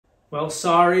Well,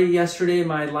 sorry, yesterday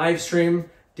my live stream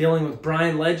dealing with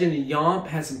Bryan Legend and Yomp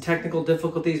had some technical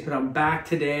difficulties, but I'm back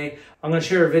today. I'm going to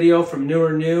share a video from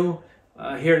New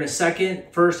here in a second.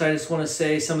 First, I just want to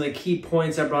say some of the key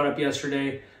points I brought up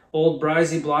yesterday. Old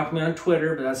Bryzy blocked me on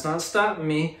Twitter, but that's not stopping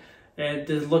me and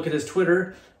to look at his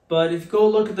Twitter. But if you go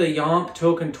look at the Yomp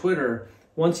token Twitter,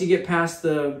 once you get past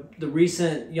the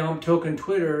recent Yomp token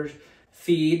Twitter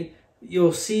feed,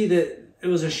 you'll see that it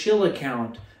was a shill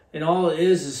account. And all it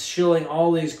is shilling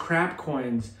all these crap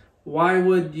coins. Why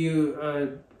would you,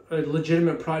 a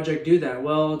legitimate project, do that?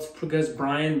 Well, it's because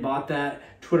Bryan bought that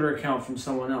Twitter account from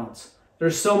someone else.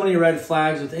 There's so many red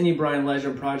flags with any Bryan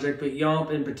Legend project, but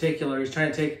Yomp in particular, he's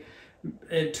trying to take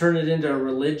it, turn it into a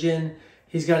religion.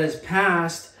 He's got his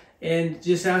past, and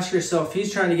just ask yourself,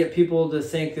 he's trying to get people to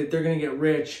think that they're going to get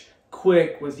rich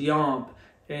quick with Yomp.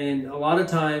 And a lot of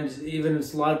times, even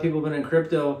if a lot of people have been in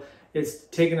crypto, it's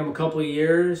taken them a couple of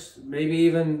years, maybe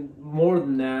even more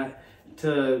than that,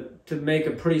 to make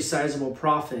a pretty sizable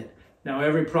profit. Now,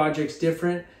 every project's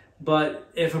different, but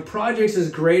if a project's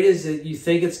as great as you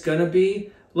think it's gonna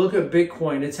be, look at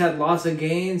Bitcoin. It's had lots of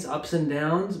gains, ups and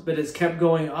downs, but it's kept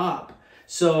going up.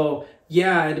 So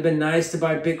yeah, it'd have been nice to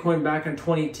buy Bitcoin back in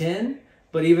 2010,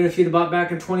 but even if you'd bought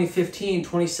back in 2015,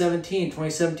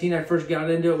 2017, I first got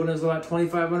into it when it was about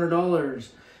 $2,500.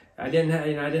 I didn't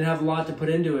have a lot to put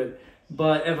into it.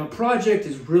 But if a project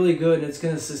is really good and it's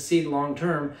going to succeed long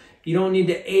term, you don't need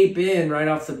to ape in right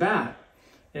off the bat.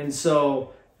 And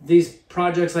so these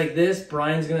projects like this,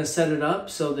 Bryan's going to set it up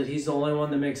so that he's the only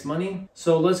one that makes money.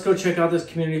 So let's go check out this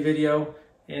community video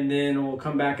and then we'll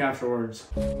come back afterwards.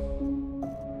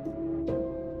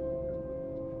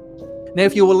 Now,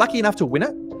 if you were lucky enough to win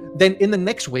it, then in the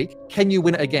next week, can you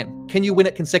win it again? Can you win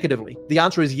it consecutively? The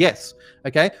answer is yes.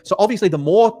 Okay. So obviously, the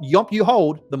more Yomp you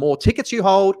hold, the more tickets you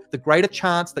hold, the greater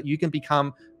chance that you can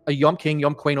become a Yomp king,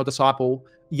 Yomp queen, or disciple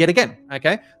yet again.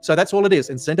 Okay. So that's all it is.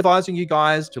 Incentivizing you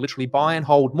guys to literally buy and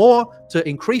hold more to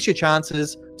increase your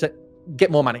chances to get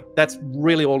more money. That's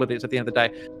really all it is at the end of the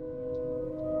day.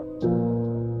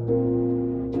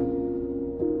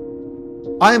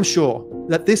 I am sure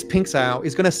that this pink sale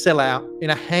is going to sell out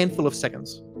in a handful of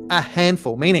seconds. A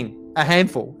handful, meaning a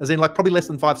handful, as in like probably less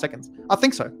than 5 seconds. I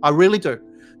think so. I really do.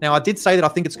 Now, I did say that I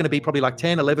think it's going to be probably like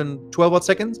 10, 11, 12 odd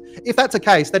seconds. If that's the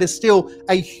case, that is still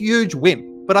a huge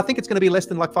win. But I think it's going to be less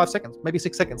than like 5 seconds, maybe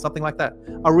 6 seconds, something like that.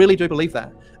 I really do believe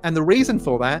that. And the reason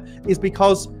for that is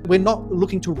because we're not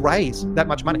looking to raise that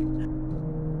much money.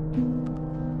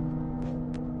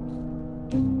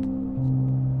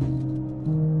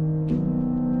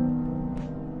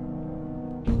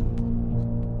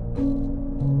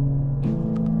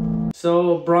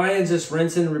 So Bryan's just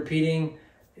rinsing and repeating.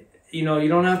 You know, you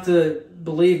don't have to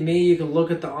believe me. You can look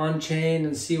at the on-chain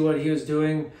and see what he was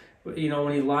doing, you know,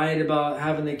 when he lied about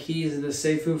having the keys to the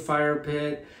Safuu fire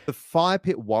pit. The fire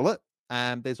pit wallet,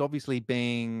 there's obviously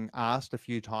being asked a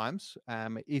few times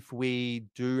if we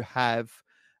do have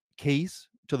keys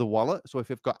to the wallet. So if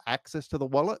we've got access to the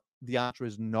wallet, the answer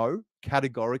is no,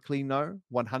 categorically no,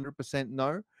 100%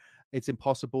 no. It's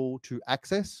impossible to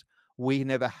access. We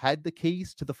never had the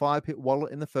keys to the fire pit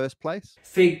wallet in the first place.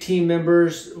 Fake team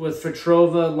members with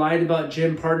Fitrova lied about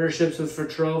gym partnerships with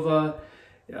Fitrova.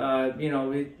 You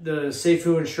know, the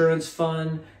Safuu insurance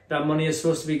fund, that money is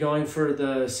supposed to be going for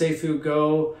the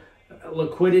SafuuGo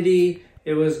liquidity.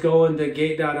 It was going to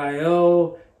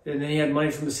Gate.io, and then he had money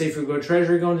from the SafuuGo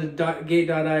treasury going to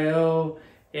Gate.io,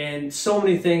 and so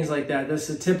many things like that. That's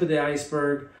the tip of the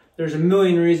iceberg. There's a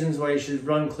million reasons why you should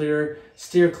run clear,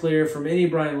 steer clear from any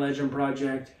Bryan Legend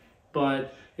project.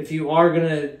 But if you are going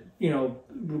to, you know,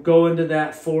 go into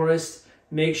that forest,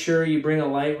 make sure you bring a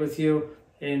light with you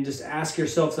and just ask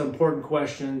yourself some important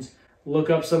questions. Look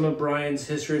up some of Bryan's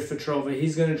history of Fitrova.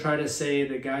 He's going to try to say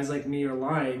that guys like me are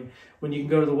lying when you can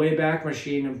go to the Wayback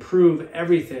Machine and prove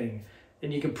everything.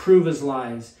 And you can prove his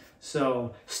lies.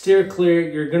 So steer clear.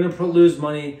 You're going to lose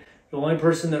money. The only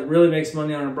person that really makes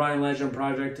money on a Bryan Legend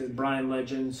project is Bryan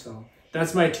Legend. So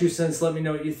that's my 2 cents. Let me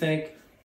know what you think.